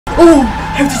Oh!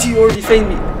 How did you already find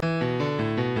me?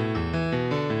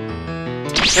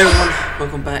 Hey everyone,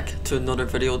 welcome back to another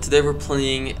video. Today we're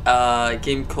playing a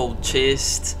game called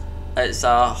C.H.A.S.E.D. It's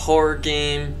a horror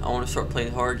game. I want to start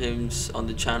playing horror games on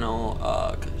the channel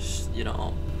because, you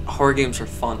know, horror games are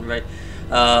fun, right?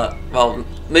 Well,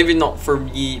 maybe not for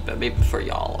me, but maybe for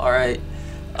y'all, alright?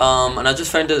 And I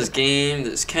just found this game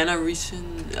that's kind of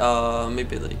recent,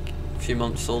 maybe like a few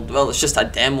months old. Well, it's just a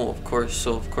demo, of course,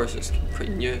 so of course it's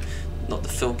pretty new. Not the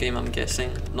full game, I'm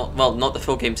guessing. Not the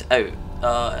full game's out.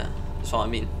 That's what I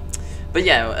mean. But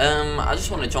yeah, I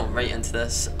just want to jump right into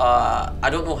this. I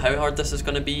don't know how hard this is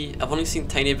going to be. I've only seen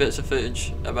tiny bits of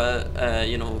footage about,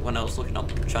 you know, when I was looking up,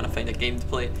 trying to find a game to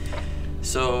play.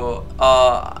 So,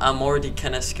 I'm already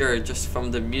kind of scared just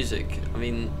from the music. I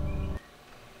mean...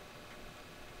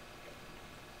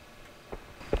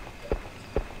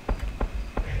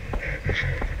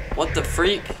 What the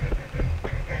freak?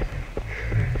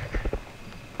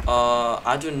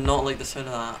 I do not like the sound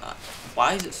of that.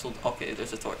 Why is it so... Okay,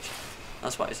 there's a torch.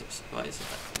 That's why is it that.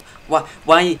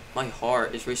 Why my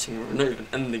heart is racing? We're not even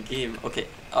in the game. Okay.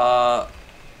 How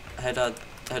do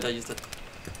I use it?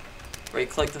 Right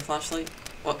click the flashlight.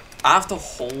 What? I have to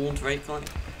hold right click.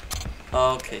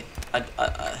 Okay.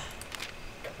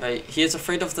 Right. He is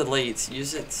afraid of the lights.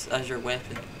 Use it as your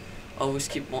weapon. Always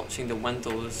keep watching the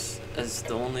windows. Is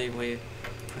the only way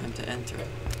for him to enter.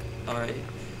 All right.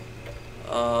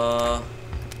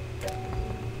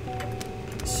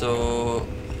 So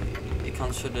it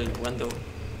comes through the window.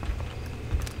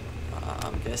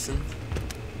 I'm guessing.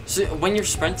 So when you're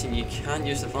sprinting, you can't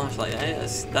use the flashlight.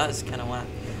 That is kind of whack.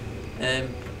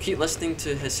 Keep listening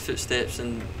to his footsteps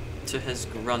and to his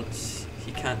grunts.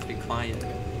 He can't be quiet.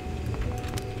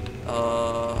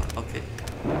 Okay.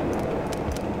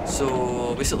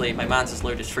 So basically, my man's as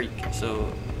loud as freak.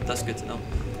 So that's good to know.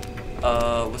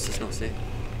 What's this note say?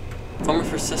 From a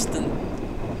persistent...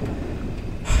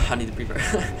 I need a breather.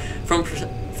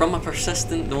 From a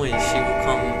persistent noise, she will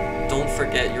come. Don't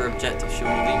forget your objective. She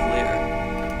will leave later.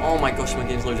 Oh my gosh, my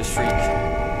game's loud as freak.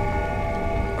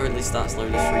 Or at least that's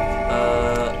loud as freak.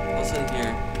 What's in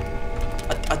here?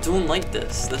 I don't like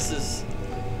this. This is...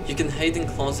 You can hide in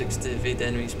closets to evade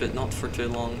enemies, but not for too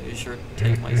long. Use your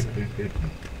time wisely.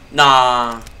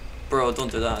 Nah, bro, don't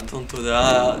do that. Don't do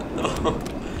that. No.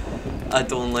 I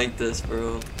don't like this,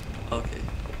 bro. Okay.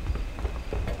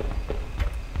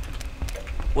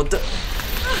 What the?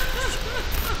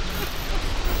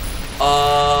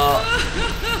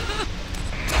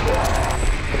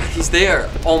 He's there.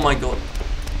 Oh my god.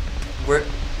 Where's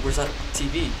that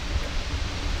TV?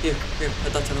 Here,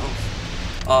 hit that turn it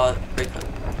off. Right click.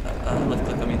 Left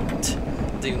click, I mean. I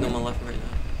don't even know my left and right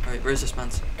now. Alright, where's this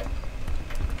man's?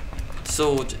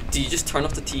 So, do you just turn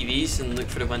off the TVs and look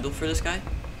for the window for this guy?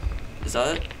 Is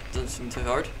that it? Doesn't seem too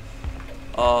hard.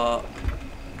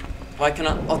 Why can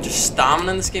I... Oh, just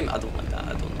stamina in this game? I don't like that.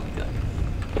 I don't like that.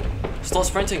 Stop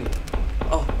sprinting.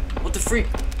 Oh, what the freak?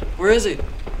 Where is he?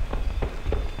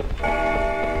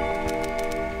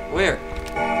 Where?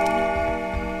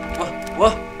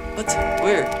 What?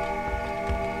 Where?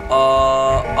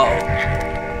 Uh-oh.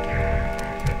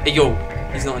 Hey, yo.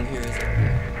 He's not in here, is he?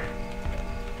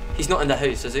 He's not in the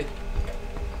house, is he?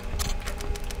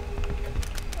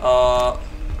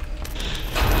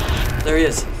 There he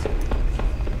is.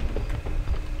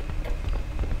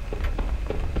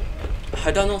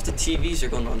 I don't know if the TVs are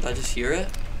going on. Did I just hear it?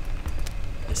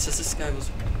 It says this guy was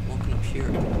walking up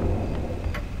here.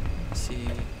 See,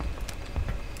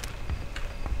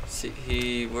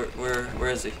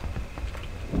 where is he?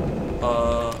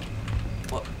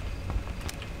 What?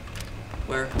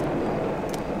 Where?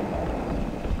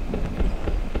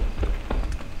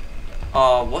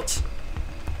 What?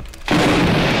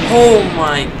 Oh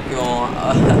my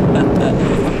god.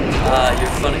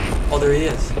 You're funny. Oh, there he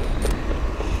is.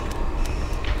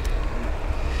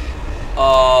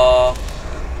 Oh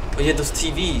yeah, those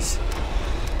TVs.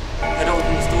 How do I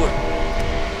open this door?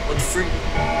 What the freak?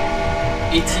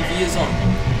 ATV is on.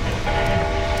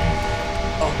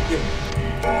 Oh, here.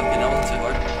 Okay, that wasn't too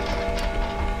hard.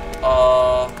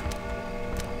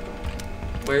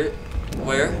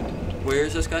 Where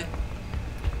is this guy?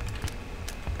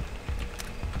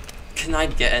 Can I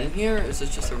get in here? Or is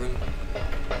this just a room?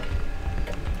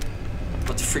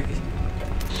 What the freak?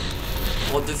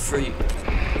 What the freak?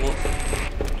 What?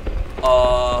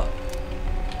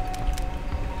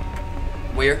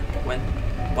 Where? When?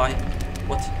 Why?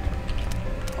 What?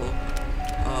 Hello?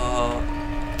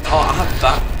 Oh, I have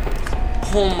that.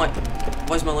 Oh my...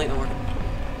 Why is my light not working?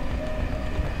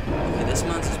 Okay, this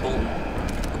man's is bolting.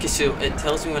 Okay, so it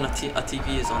tells me when a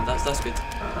TV is on. That's good.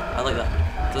 I like that.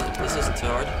 This isn't too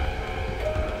hard.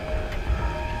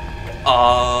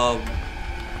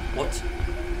 What?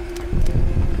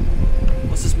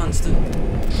 What's this man's doing?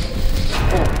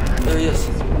 Oh, there he is.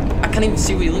 I can't even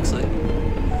see what he looks like.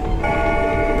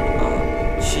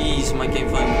 Jeez, my game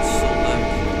volume is so loud.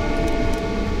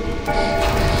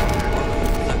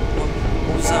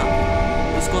 What was that?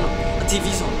 What's going on? A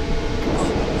TV's on.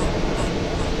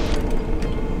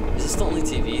 Is this the only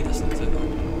TV? That's not too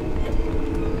hard.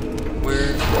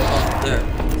 Where? Oh, there.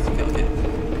 Okay.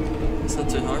 It's not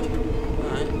too hard.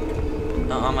 Alright.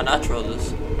 I'm a natural at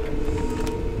this.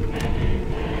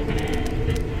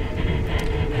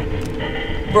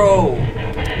 Bro!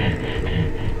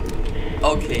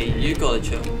 Okay, you gotta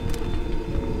chill.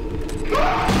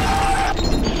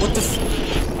 What the f-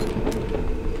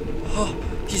 Oh,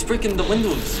 he's breaking the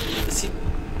windows. Is he-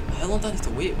 How long do I need to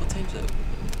wait? What time's it?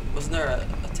 Wasn't there a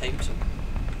time zone?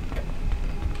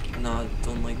 Nah, I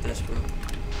don't like this, bro.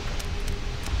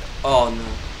 Oh no.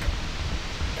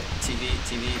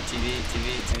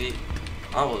 TV.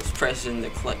 I was pressing the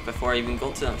click before I even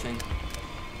got to that thing.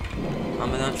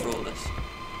 I'm a natural at this.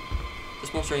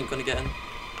 This monster ain't gonna get in.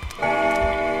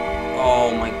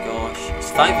 Oh my gosh. It's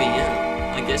 5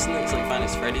 AM. I'm guessing it's like Five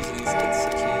Nights at Freddy's and it's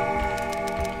 6 AM.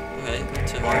 Okay, not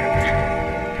too hard.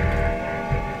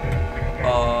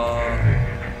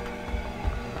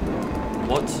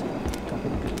 What?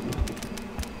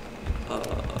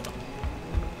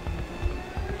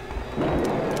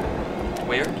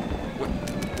 Where?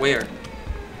 Where?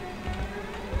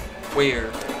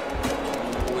 Where?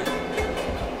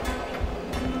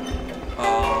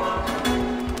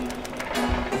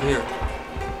 Here.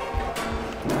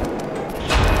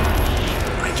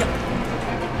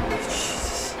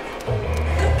 Jesus.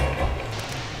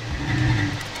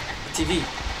 TV.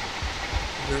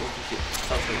 Here.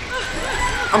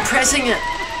 I'm pressing it.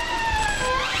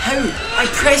 How? I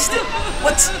pressed it.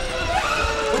 What?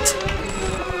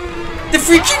 The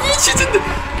freaking mean she's in the.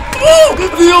 Oh,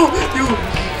 yo.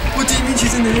 What do you mean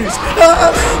she's in the house?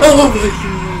 Oh my god.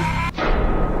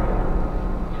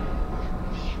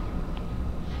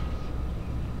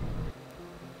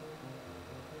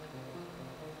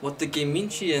 What the game mean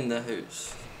she in the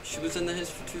house? She was in the house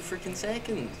for 2 freaking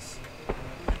seconds.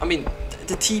 I mean,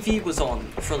 the TV was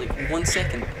on for like 1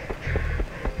 second.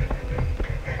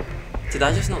 Did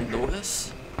I just not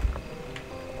notice?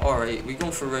 Alright, we're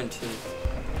going for round 2.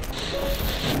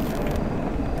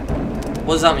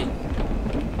 What does that mean?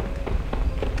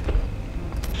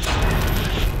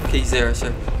 Okay, he's there,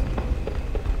 sir.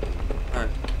 Alright.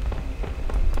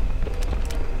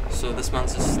 So this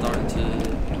man's just starting to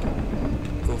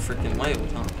go freaking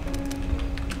wild, huh?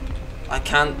 I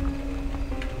can't.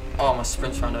 Oh, my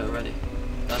sprint's ran out already.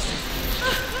 That's just.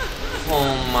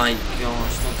 Oh my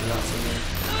gosh, don't do that to me.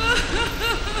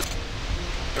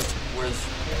 Where's.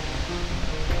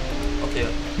 Okay,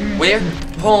 where?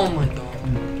 Oh my god.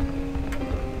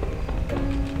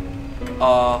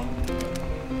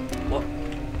 What?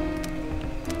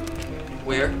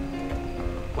 Where?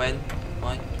 When?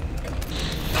 Why?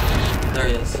 There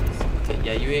he is. Okay,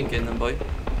 yeah, you ain't getting them, boy.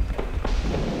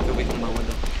 Go away from my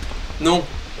window. No!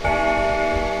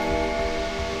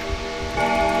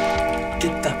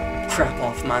 Get that crap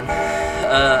off, man.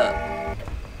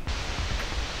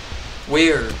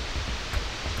 Where?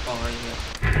 Oh, right here.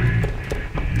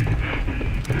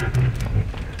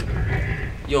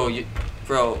 Yo,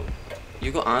 bro,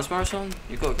 you got asthma or something?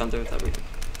 You gotta come there with that reading.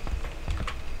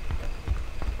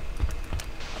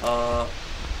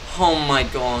 Oh my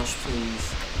gosh,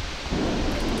 please.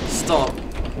 Stop.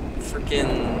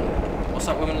 Freaking. What's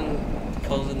that woman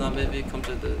calls in that movie? Comes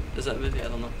at the. Is that movie? I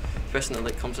don't know. The person that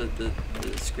like comes at the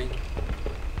screen.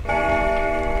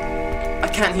 I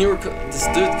can't hear this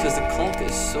dude because the clock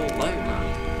is so loud,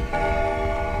 man.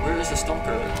 Where is the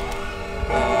stalker?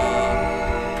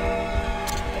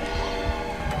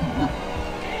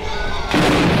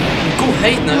 Go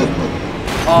hide now.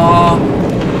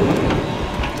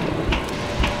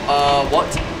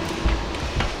 What?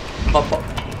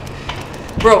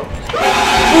 Bro.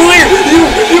 Where? You.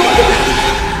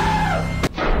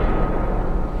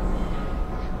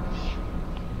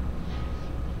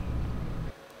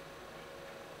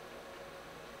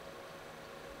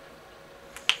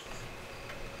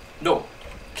 No.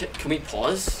 Can we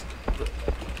pause?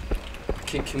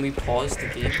 Can we pause the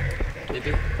game?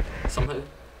 Maybe? Somehow?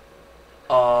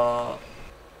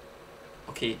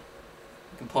 Okay.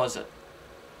 We can pause it.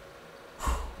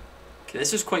 Okay,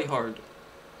 this is quite hard.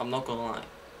 I'm not gonna lie.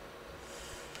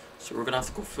 So we're gonna have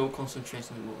to go full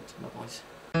concentration mode, my boys.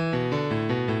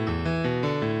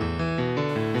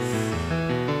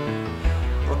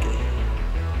 Okay.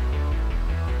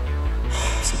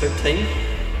 It's about time.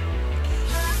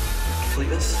 fleet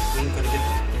this. We ain't gonna get.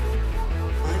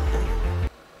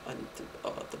 I need to.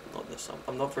 Oh, not this.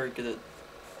 I'm not very good at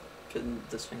putting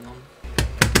this thing on.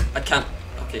 I can't.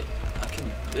 Okay, I can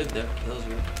move there. That was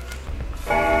weird.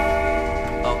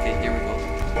 Okay, here we go.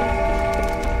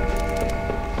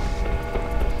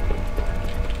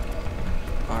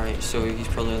 Alright, so he's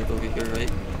probably gonna go over here, right?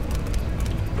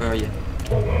 Where are you?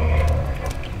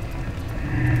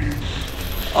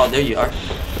 Oh, there you are.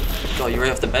 God, you're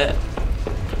right off the bat.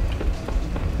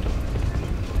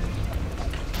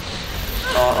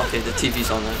 Oh, okay, the TV's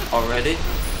on there already.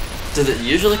 Did it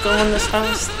usually go on this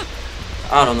fast?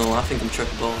 I don't know, I think I'm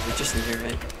tripping balls. We're just in here,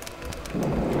 right?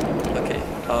 Okay,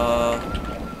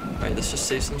 right, let's just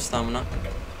save some stamina.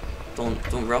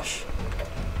 Don't rush.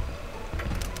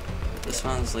 This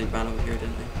man's like ran over here,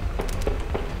 didn't he?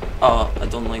 Oh, I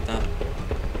don't like that.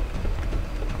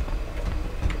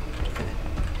 Okay.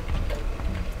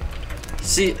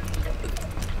 See,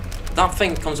 that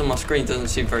thing comes on my screen doesn't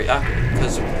seem very accurate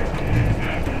because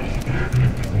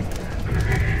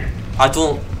I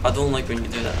don't like when you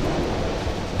do that.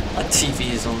 A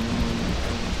TV is on,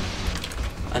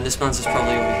 and this man's just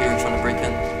probably over here trying to break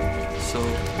in. So,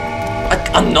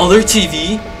 another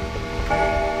TV?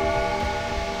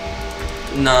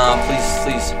 Nah,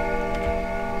 please.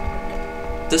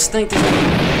 This thing doesn't.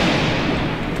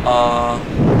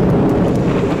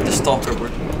 The stalker.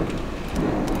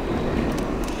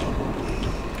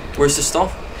 Where's the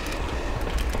stop?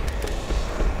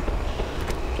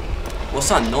 What's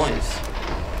that noise?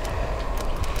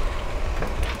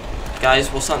 Guys,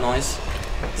 what's that noise?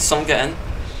 Did someone get in?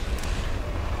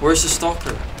 Where's the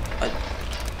stalker?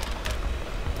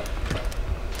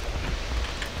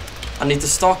 I need the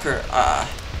stalker.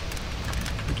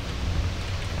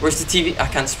 Where's the TV? I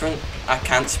can't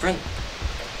sprint.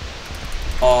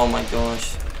 Oh my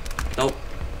gosh. Nope.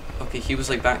 Okay, he was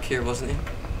like back here, wasn't he?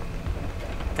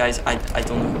 Guys, I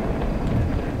don't know.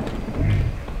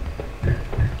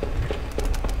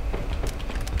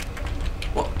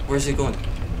 What? Where's he going?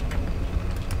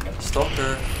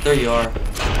 Stalker. There you are.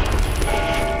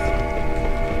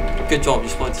 Good job, you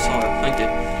spotted the stalker. Thank you.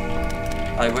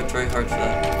 I worked very hard for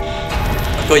that.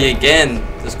 I got you again.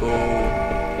 Let's go.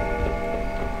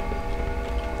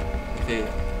 Okay.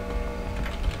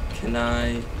 Can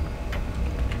I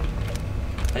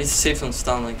need to save some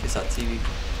stand like it's that TV.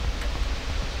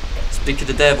 Speak of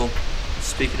the devil.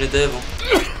 Speak of the devil.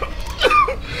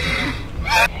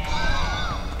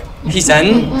 He's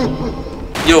in.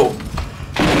 Yo.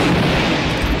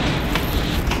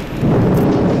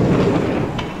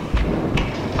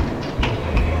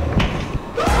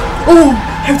 Oh!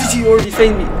 How did he already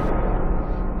find me?